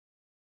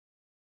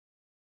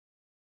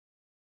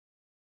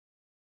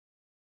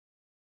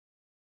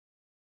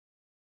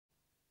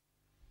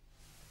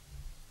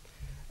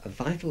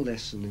vital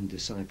lesson in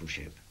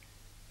discipleship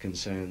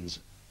concerns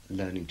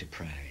learning to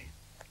pray.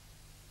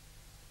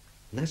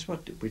 And that's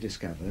what we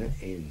discover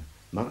in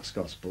Mark's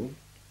Gospel,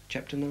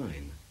 chapter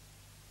 9.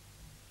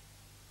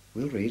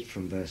 We'll read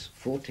from verse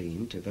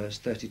 14 to verse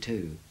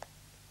 32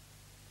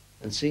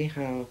 and see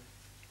how,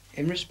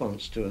 in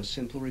response to a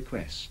simple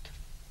request,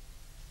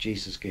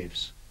 Jesus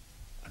gives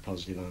a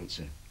positive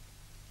answer.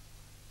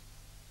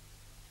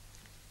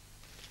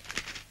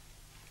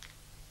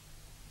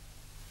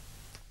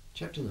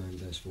 Chapter 9,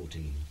 verse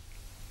 14.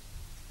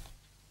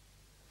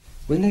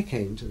 When they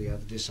came to the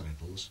other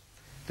disciples,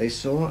 they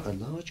saw a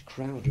large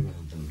crowd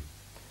around them,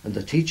 and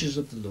the teachers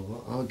of the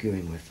law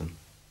arguing with them.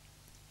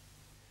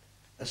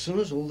 As soon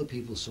as all the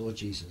people saw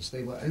Jesus,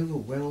 they were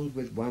overwhelmed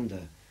with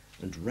wonder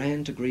and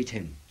ran to greet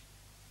him.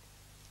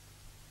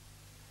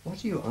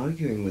 "What are you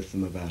arguing with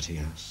them about?" he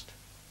asked.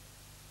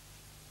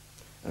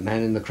 A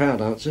man in the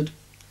crowd answered,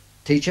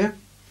 "Teacher,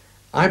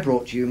 I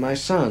brought you my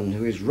son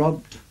who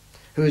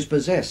is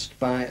possessed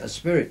by a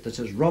spirit that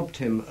has robbed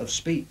him of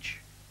speech.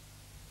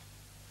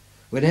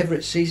 Whenever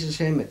it seizes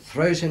him, it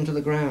throws him to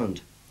the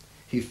ground.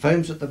 He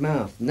foams at the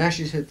mouth,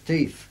 gnashes his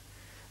teeth,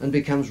 and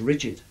becomes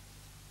rigid.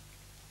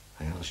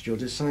 I asked your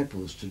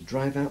disciples to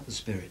drive out the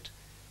spirit,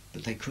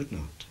 but they could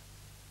not."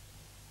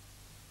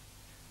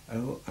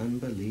 "O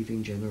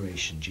unbelieving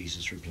generation,"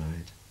 Jesus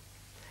replied,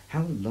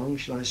 "how long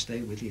shall I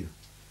stay with you?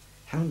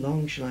 How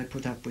long shall I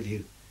put up with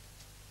you?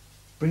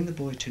 Bring the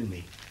boy to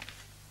me."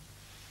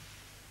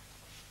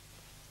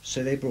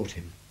 So they brought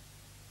him.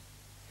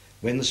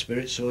 When the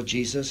spirit saw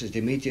Jesus, it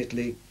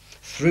immediately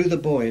threw the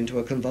boy into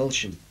a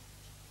convulsion.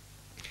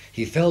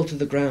 He fell to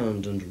the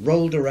ground and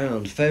rolled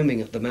around,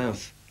 foaming at the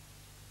mouth.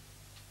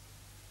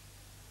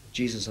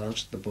 Jesus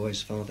asked the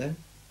boy's father,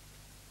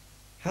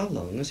 "How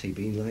long has he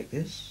been like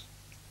this?"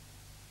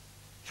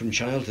 "From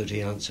childhood,"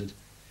 he answered.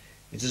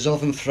 "It has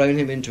often thrown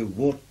him into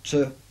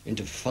water,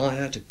 into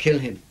fire, to kill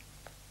him.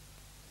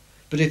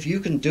 But if you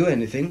can do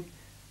anything,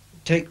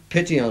 take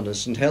pity on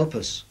us and help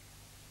us."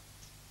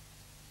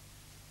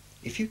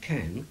 "If you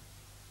can,"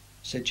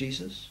 said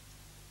Jesus,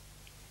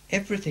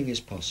 "everything is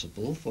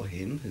possible for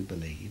him who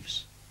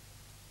believes."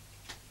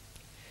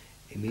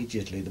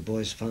 Immediately the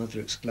boy's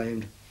father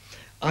exclaimed,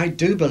 "I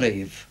do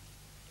believe.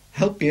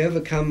 Help me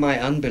overcome my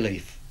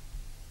unbelief."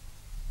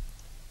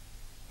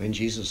 When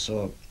Jesus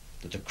saw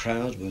that the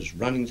crowd was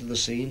running to the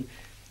scene,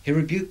 he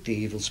rebuked the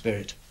evil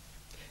spirit.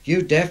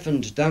 "You deaf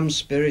and dumb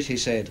spirit," he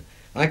said,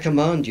 "I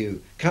command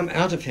you, come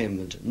out of him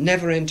and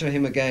never enter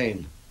him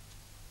again."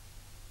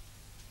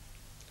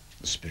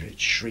 The spirit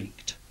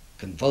shrieked,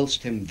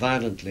 convulsed him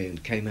violently,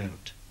 and came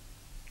out.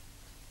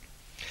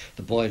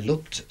 The boy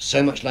looked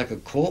so much like a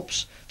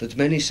corpse that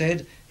many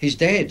said, "He's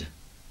dead."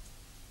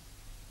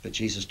 But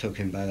Jesus took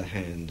him by the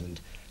hand and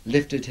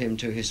lifted him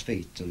to his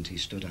feet, and he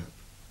stood up.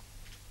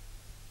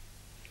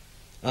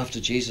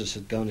 After Jesus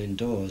had gone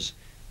indoors,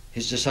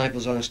 his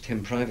disciples asked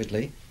him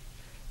privately,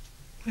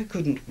 "Why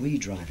couldn't we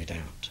drive it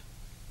out?"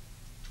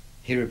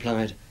 He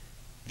replied,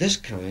 "This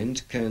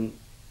kind can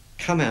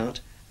come out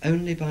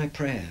only by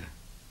prayer."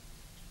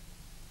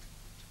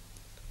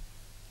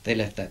 They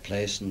left that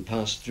place and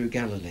passed through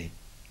Galilee.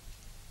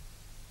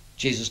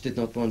 Jesus did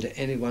not want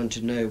anyone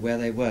to know where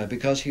they were,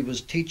 because he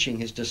was teaching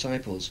his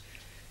disciples.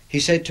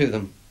 He said to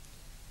them,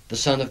 "The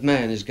Son of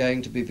Man is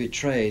going to be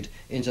betrayed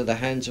into the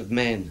hands of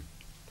men.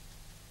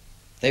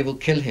 They will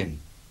kill him,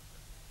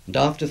 and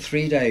after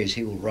 3 days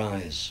he will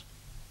rise."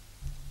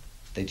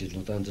 They did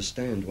not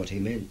understand what he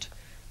meant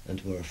and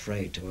were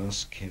afraid to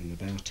ask him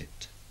about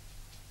it.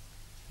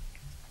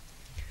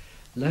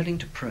 Learning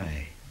to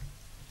pray.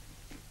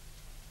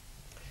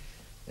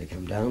 They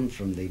come down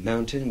from the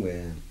mountain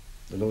where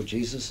the Lord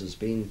Jesus has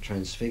been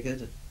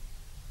transfigured,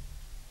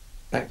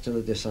 back to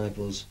the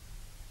disciples.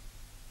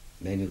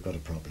 Men have got a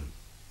problem.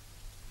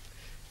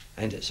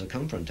 And it's a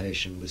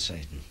confrontation with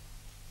Satan.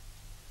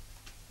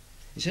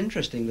 It's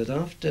interesting that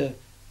after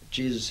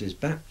Jesus'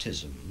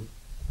 baptism,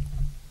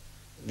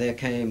 there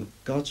came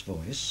God's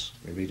voice.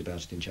 We read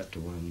about it in chapter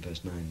 1,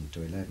 verse 9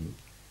 to 11.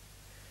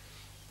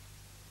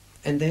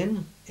 And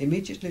then,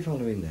 immediately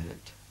following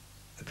that,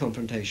 a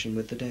confrontation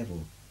with the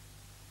devil.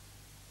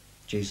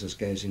 Jesus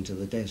goes into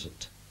the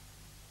desert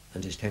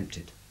and is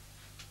tempted.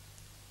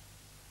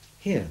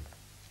 Here,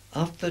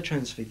 after the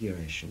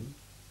transfiguration,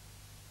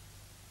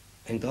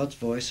 and God's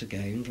voice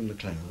again from the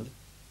cloud,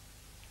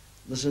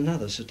 there's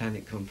another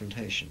satanic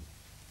confrontation.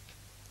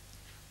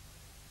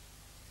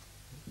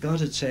 God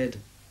had said,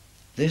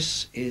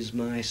 "This is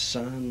my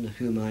Son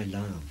whom I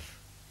love.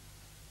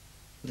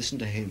 Listen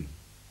to him."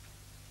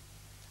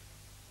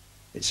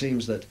 It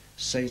seems that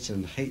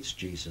Satan hates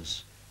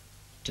Jesus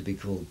to be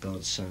called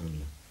God's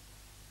Son.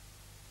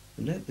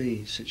 And note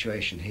the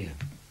situation here.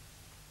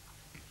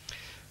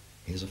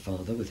 Here's a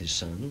father with his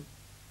son.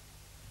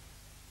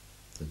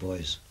 The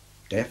boy's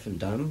deaf and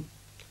dumb,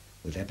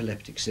 with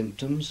epileptic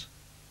symptoms,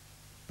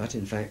 but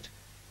in fact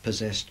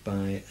possessed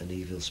by an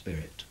evil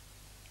spirit.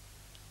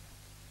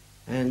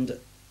 And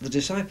the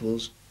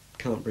disciples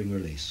can't bring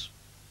release.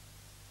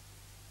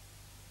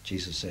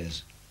 Jesus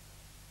says,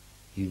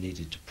 "You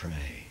needed to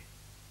pray."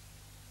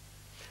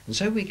 And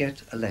so we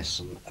get a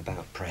lesson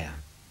about prayer.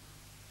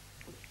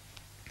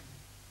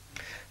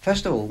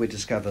 First of all, we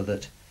discover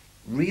that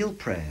real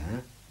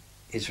prayer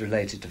is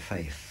related to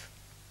faith.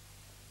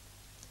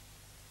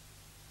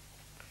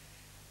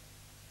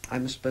 I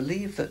must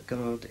believe that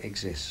God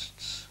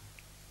exists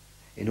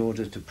in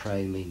order to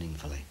pray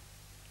meaningfully.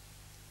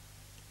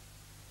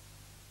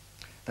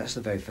 That's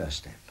the very first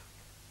step.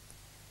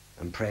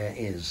 And prayer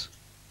is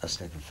a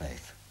step of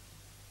faith.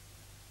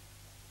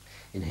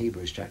 In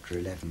Hebrews chapter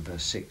 11,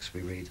 verse 6,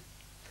 we read,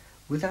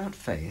 "Without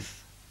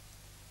faith,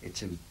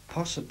 it's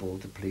impossible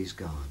to please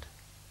God,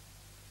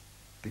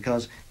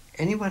 because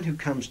anyone who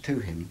comes to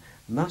him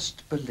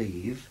must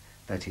believe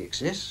that he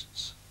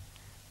exists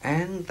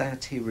and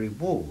that he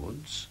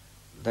rewards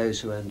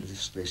those who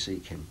earnestly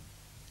seek him."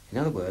 In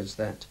other words,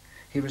 that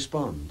he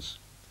responds.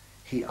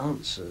 He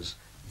answers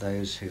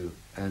those who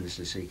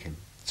earnestly seek him.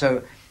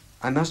 So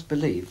I must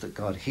believe that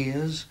God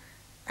hears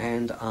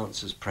and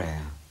answers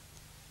prayer.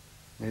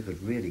 No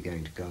good really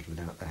going to God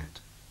without that.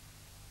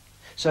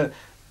 So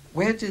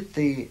where did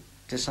the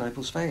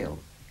disciples fail?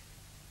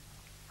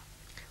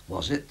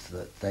 Was it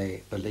that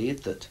they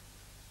believed that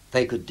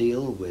they could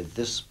deal with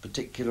this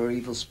particular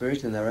evil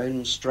spirit in their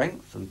own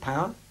strength and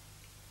power?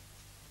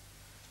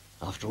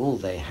 After all,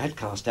 they had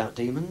cast out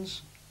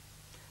demons.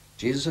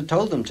 Jesus had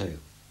told them to.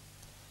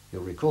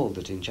 You'll recall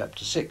that in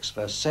chapter 6,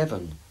 verse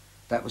 7,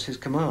 that was his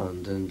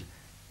command, and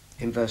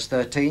in verse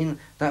 13,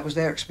 that was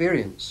their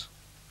experience.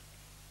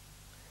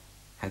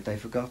 Had they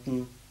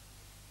forgotten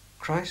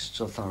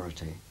Christ's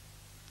authority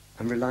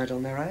and relied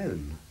on their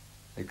own?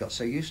 They got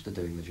so used to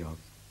doing the job.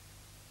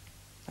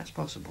 That's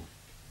possible.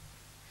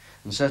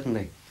 And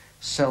certainly,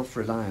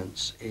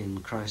 self-reliance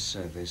in Christ's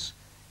service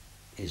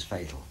is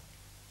fatal.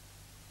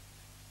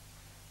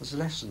 There's a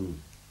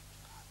lesson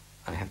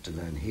I have to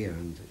learn here,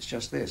 and it's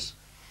just this,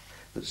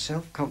 that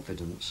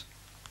self-confidence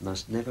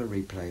must never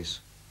replace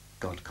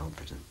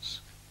God-confidence.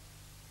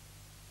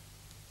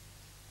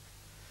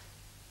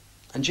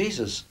 And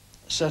Jesus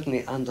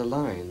certainly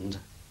underlined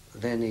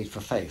their need for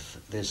faith,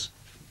 this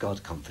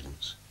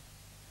God-confidence.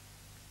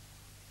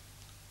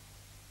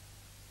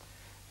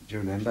 Do you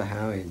remember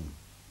how in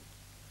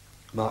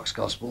Mark's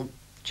Gospel,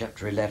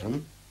 chapter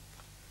 11,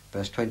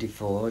 verse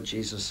 24,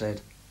 Jesus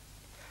said,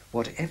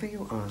 "Whatever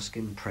you ask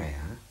in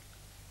prayer,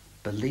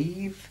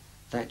 believe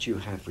that you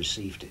have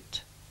received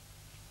it,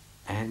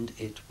 and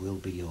it will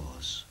be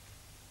yours."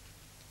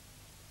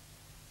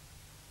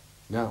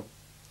 Now,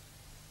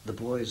 the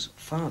boy's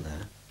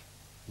father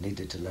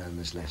needed to learn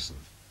this lesson.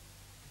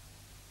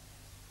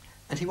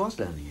 And he was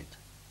learning it.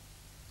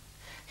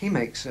 He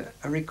makes a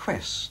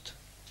request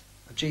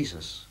of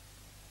Jesus.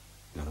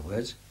 In other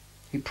words,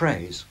 he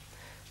prays.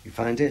 You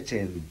find it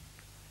in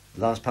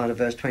the last part of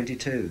verse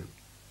 22.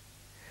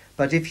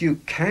 "But if you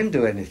can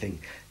do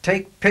anything,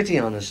 take pity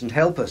on us and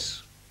help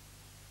us."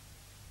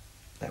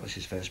 That was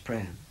his first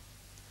prayer.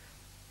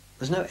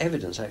 There's no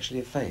evidence actually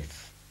of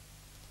faith.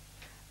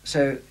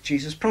 So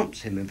Jesus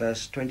prompts him in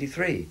verse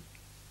 23,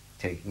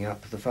 taking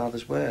up the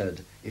Father's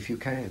word, "If you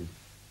can."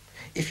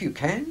 If you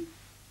can,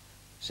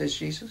 says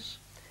Jesus,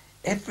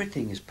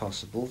 everything is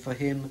possible for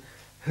him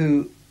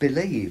who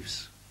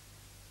believes.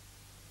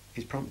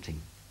 He's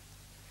prompting.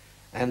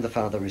 And the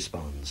father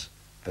responds.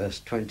 Verse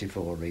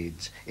 24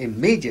 reads,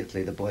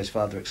 "Immediately the boy's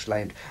father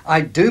exclaimed,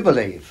 'I do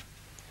believe.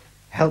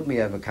 Help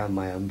me overcome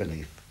my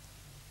unbelief.'"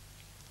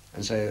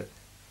 And so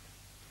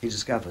he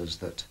discovers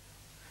that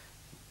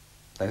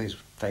though his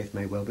faith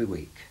may well be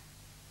weak,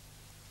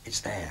 it's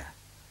there.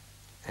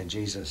 And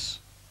Jesus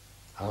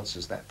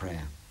answers that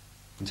prayer.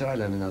 And so I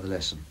learn another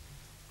lesson.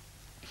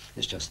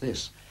 It's just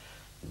this,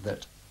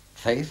 that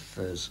faith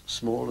as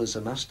small as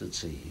a mustard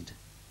seed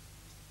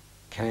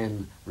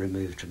can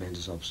remove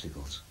tremendous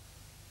obstacles.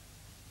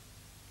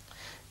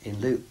 In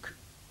Luke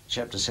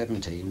chapter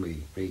 17,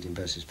 we read in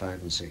verses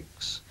 5 and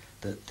 6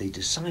 that the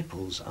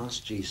disciples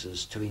asked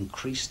Jesus to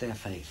increase their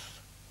faith.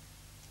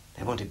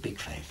 They wanted big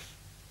faith.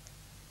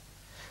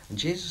 And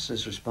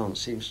Jesus' response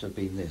seems to have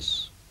been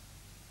this: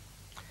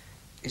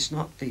 it's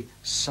not the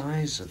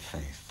size of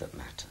faith that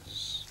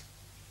matters,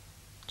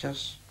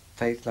 just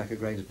faith like a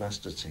grain of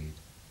mustard seed,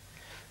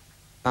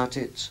 but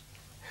it's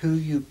who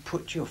you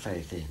put your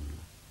faith in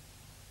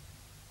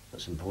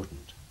that's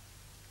important.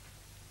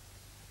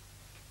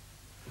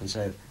 And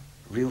so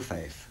real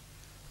faith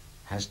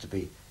has to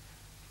be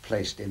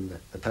placed in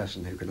the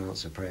person who can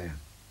answer prayer.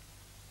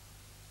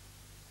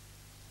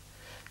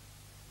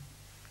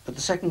 But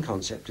the second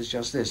concept is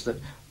just this,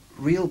 that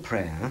real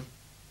prayer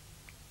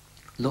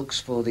looks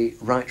for the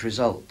right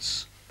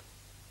results.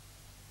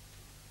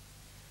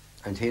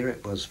 And here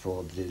it was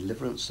for the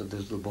deliverance of the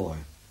little boy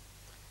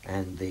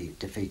and the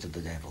defeat of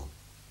the devil.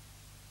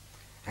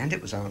 And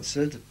it was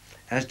answered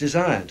as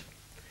desired.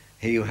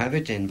 Here you have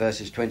it in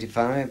verses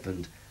 25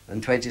 and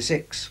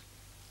 26.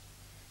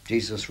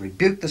 Jesus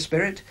rebuked the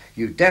spirit.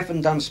 "You deaf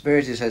and dumb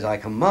spirit," he says, "I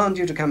command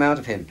you to come out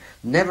of him.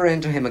 Never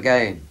enter him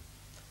again."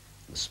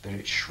 The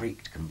spirit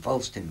shrieked,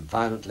 convulsed him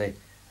violently,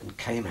 and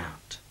came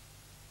out.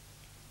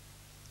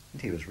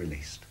 And he was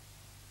released.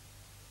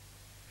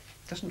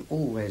 It doesn't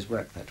always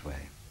work that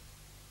way.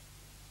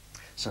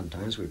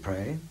 Sometimes we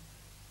pray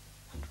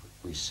and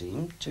we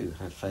seem to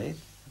have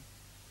faith,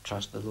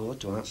 trust the Lord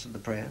to answer the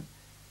prayer,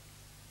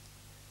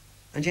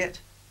 and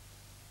yet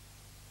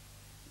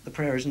the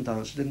prayer isn't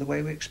answered in the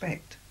way we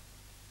expect,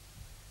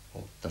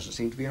 or doesn't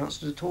seem to be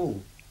answered at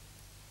all.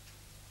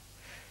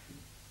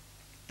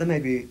 There may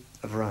be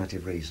a variety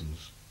of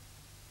reasons.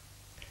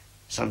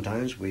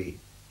 Sometimes we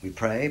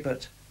pray,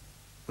 but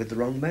with the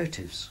wrong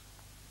motives.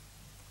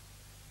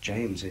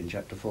 James in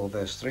chapter 4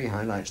 verse 3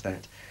 highlights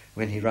that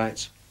when he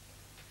writes,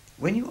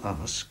 "When you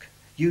ask,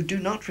 you do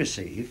not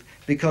receive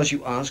because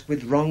you ask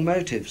with wrong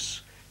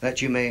motives, that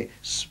you may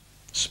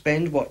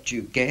spend what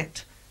you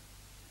get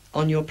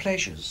on your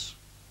pleasures."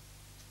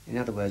 In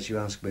other words, you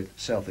ask with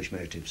selfish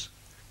motives,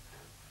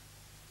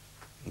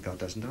 and God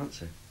doesn't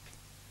answer.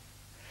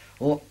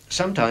 Or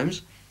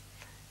sometimes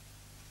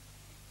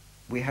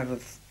we have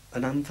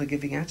an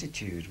unforgiving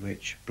attitude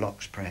which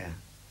blocks prayer.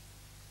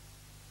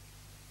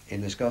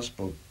 In this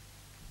Gospel,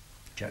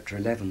 chapter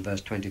 11,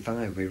 verse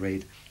 25, we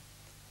read,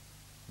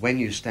 "When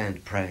you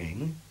stand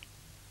praying,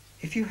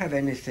 if you have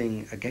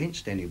anything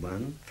against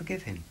anyone,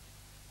 forgive him,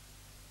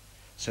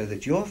 so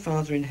that your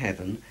Father in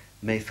heaven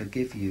may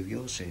forgive you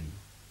your sin."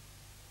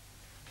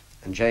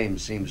 And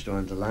James seems to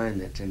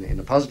underline it in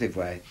a positive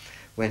way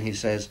when he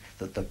says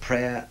that the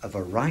prayer of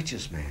a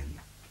righteous man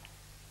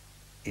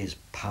is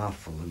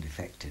powerful and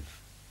effective.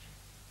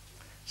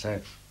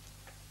 So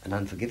an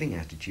unforgiving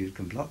attitude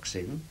can block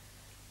sin,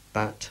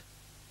 but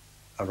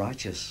a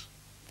righteous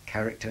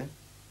character,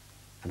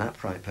 an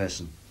upright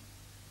person,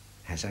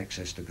 has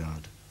access to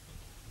God.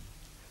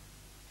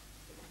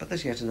 But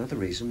there's yet another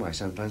reason why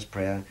sometimes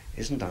prayer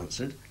isn't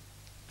answered.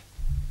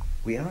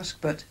 We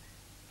ask, but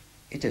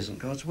it isn't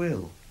God's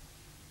will.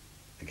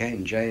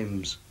 Again,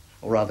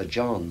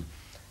 John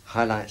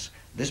highlights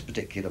this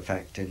particular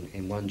fact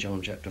in 1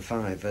 John chapter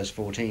 5, verse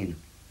 14.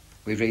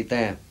 We read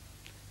there,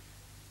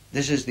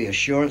 "This is the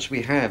assurance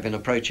we have in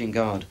approaching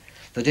God,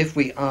 that if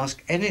we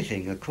ask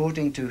anything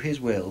according to his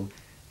will,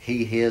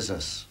 he hears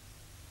us."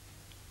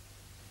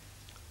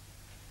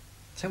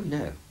 So we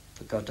know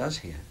that God does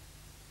hear,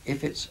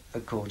 if it's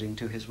according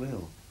to his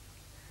will.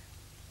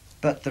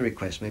 But the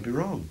request may be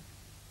wrong.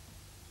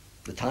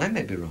 The time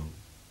may be wrong.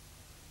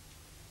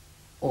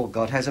 Or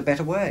God has a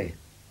better way.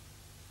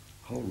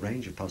 A whole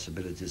range of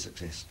possibilities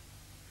exist.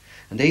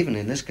 And even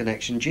in this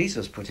connection,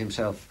 Jesus put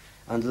himself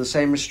under the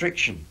same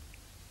restriction.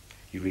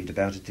 You read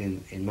about it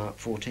in Mark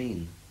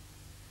 14,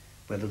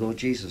 where the Lord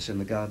Jesus in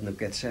the Garden of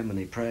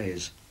Gethsemane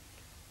prays,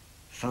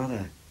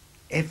 "Father,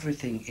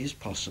 everything is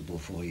possible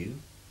for you.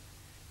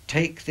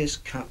 Take this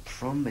cup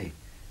from me,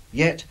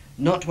 yet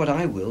not what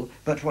I will,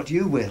 but what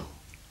you will."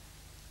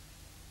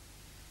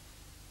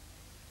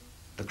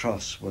 The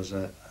cross was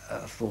a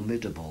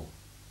formidable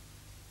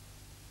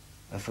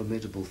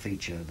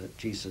feature that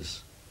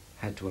Jesus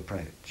had to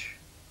approach.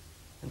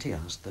 And he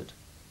asked that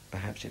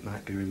perhaps it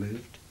might be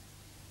removed,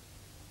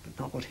 but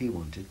not what he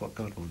wanted, what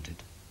God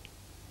wanted.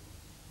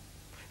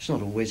 It's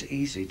not always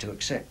easy to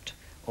accept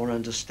or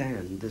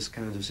understand this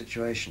kind of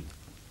situation.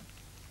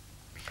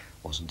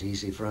 It wasn't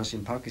easy for us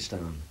in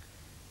Pakistan,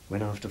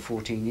 when after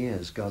 14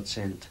 years God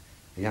sent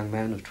a young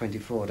man of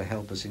 24 to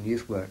help us in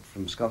youth work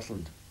from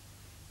Scotland.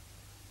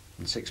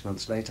 And 6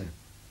 months later,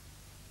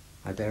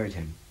 I buried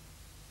him.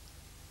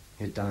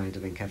 He had died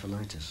of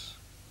encephalitis.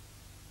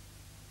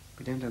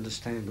 We don't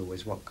understand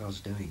always what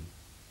God's doing,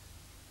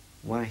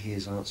 why he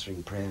is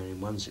answering prayer in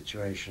one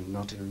situation,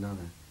 not in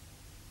another.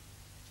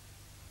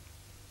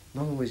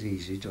 Not always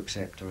easy to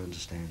accept or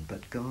understand,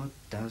 but God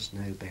does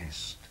know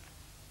best,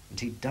 and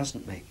he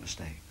doesn't make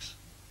mistakes.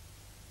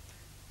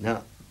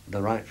 Now,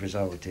 the right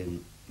result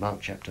in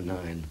Mark chapter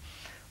 9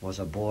 was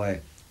a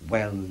boy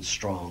well and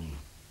strong,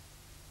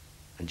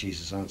 and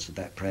Jesus answered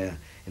that prayer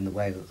in the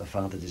way that the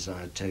Father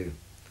desired too.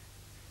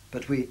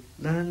 But we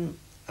learn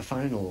a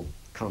final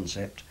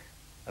concept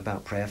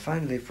about prayer,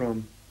 finally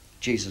from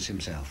Jesus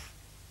himself.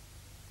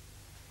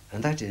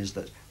 And that is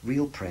that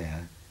real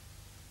prayer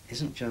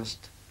isn't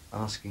just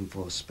asking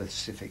for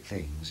specific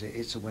things,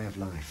 it's a way of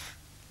life.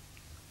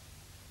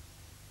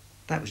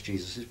 That was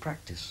Jesus'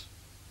 practice.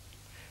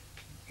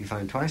 You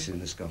find twice in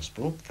this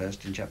Gospel,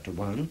 first in chapter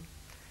 1,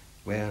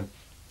 where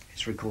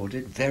it's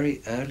recorded,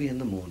 very early in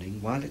the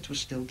morning, while it was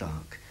still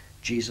dark,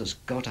 Jesus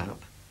got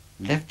up,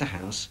 left the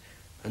house,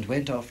 and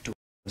went off to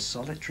a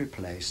solitary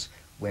place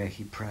where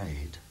he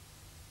prayed.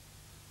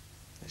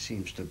 It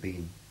seems to have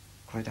been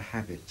quite a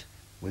habit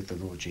with the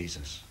Lord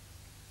Jesus.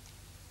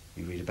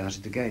 You read about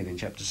it again in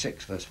chapter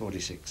 6, verse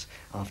 46.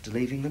 After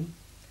leaving them,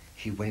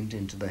 he went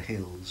into the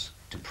hills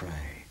to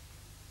pray.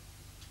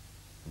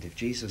 And if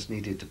Jesus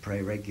needed to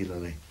pray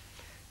regularly, it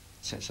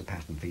sets a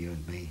pattern for you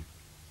and me.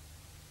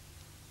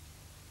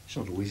 It's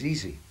not always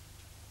easy.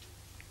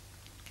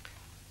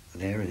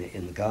 There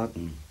in the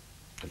Garden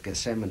of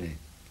Gethsemane,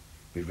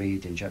 we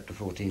read in chapter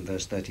 14,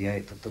 verse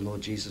 38, that the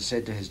Lord Jesus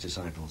said to his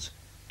disciples,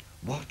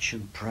 "Watch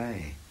and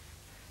pray,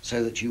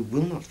 so that you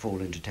will not fall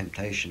into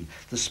temptation.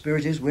 The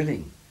spirit is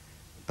willing,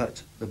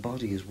 but the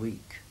body is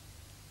weak."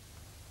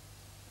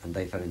 And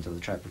they fell into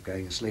the trap of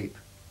going asleep.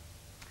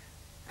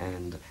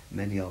 And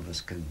many of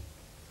us can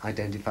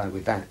identify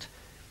with that,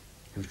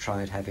 who've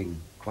tried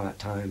having quiet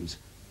times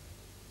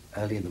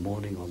early in the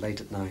morning or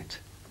late at night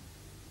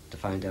to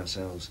find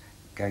ourselves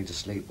going to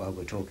sleep while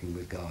we're talking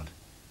with God.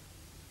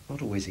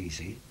 Not always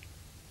easy,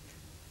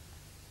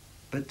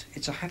 but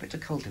it's a habit to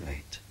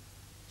cultivate.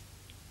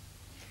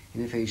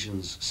 In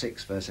Ephesians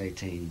 6 verse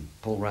 18,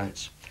 Paul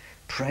writes,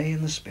 "Pray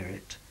in the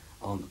Spirit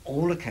on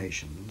all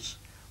occasions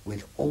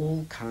with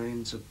all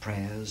kinds of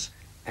prayers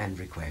and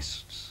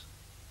requests."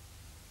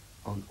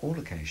 On all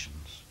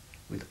occasions,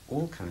 with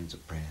all kinds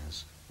of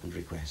prayers and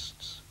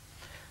requests.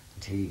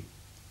 And he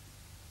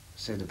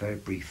said a very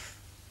brief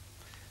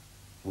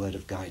word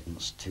of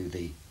guidance to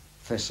the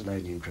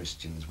Thessalonian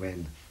Christians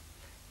when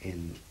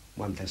in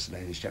 1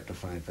 Thessalonians chapter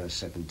 5 verse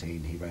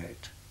 17 he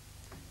wrote,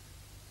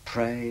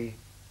 "Pray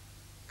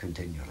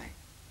continually."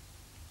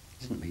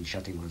 It didn't mean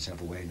shutting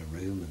oneself away in a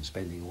room and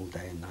spending all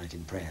day and night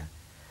in prayer,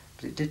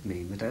 but it did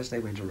mean that as they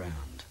went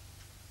around,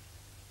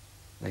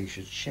 they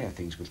should share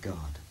things with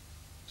God,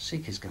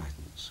 seek his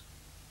guidance,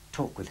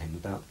 talk with him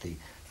about the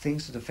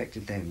things that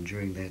affected them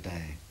during their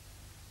day.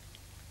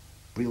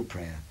 Real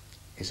prayer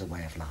is a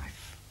way of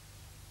life.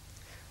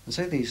 And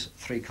so these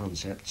three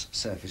concepts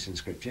surface in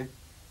Scripture.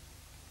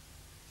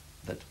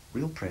 That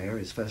real prayer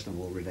is first of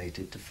all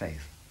related to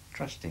faith,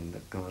 trusting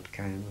that God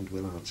can and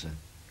will answer.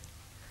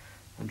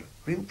 And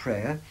real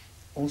prayer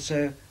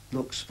also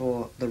looks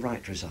for the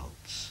right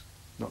results,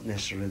 not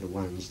necessarily the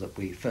ones that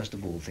we first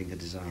of all think are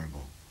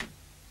desirable.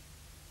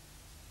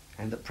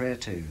 And that prayer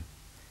too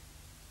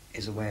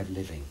is a way of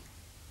living,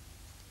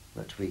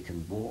 that we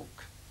can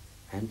walk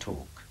and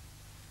talk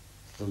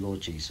with the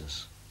Lord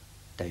Jesus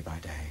day by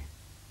day.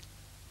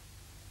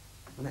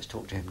 And let's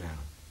talk to him now.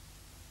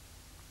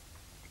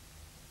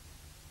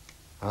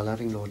 Our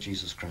loving Lord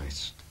Jesus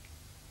Christ,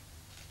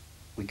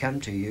 we come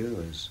to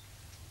you as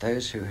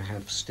those who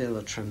have still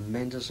a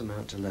tremendous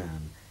amount to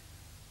learn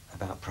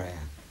about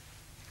prayer.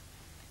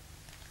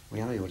 We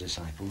are your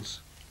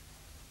disciples,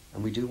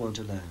 and we do want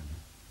to learn.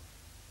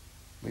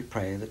 We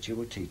pray that you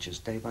will teach us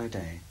day by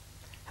day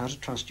how to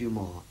trust you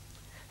more,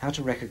 how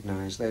to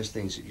recognize those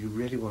things that you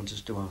really want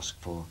us to ask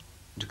for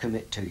and to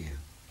commit to you.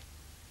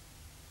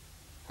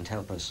 And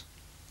help us,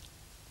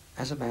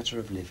 as a matter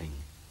of living,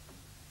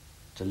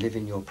 to live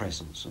in your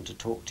presence and to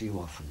talk to you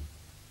often.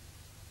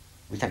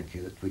 We thank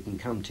you that we can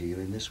come to you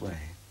in this way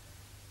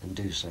and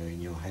do so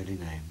in your holy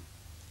name.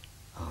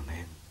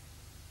 Amen.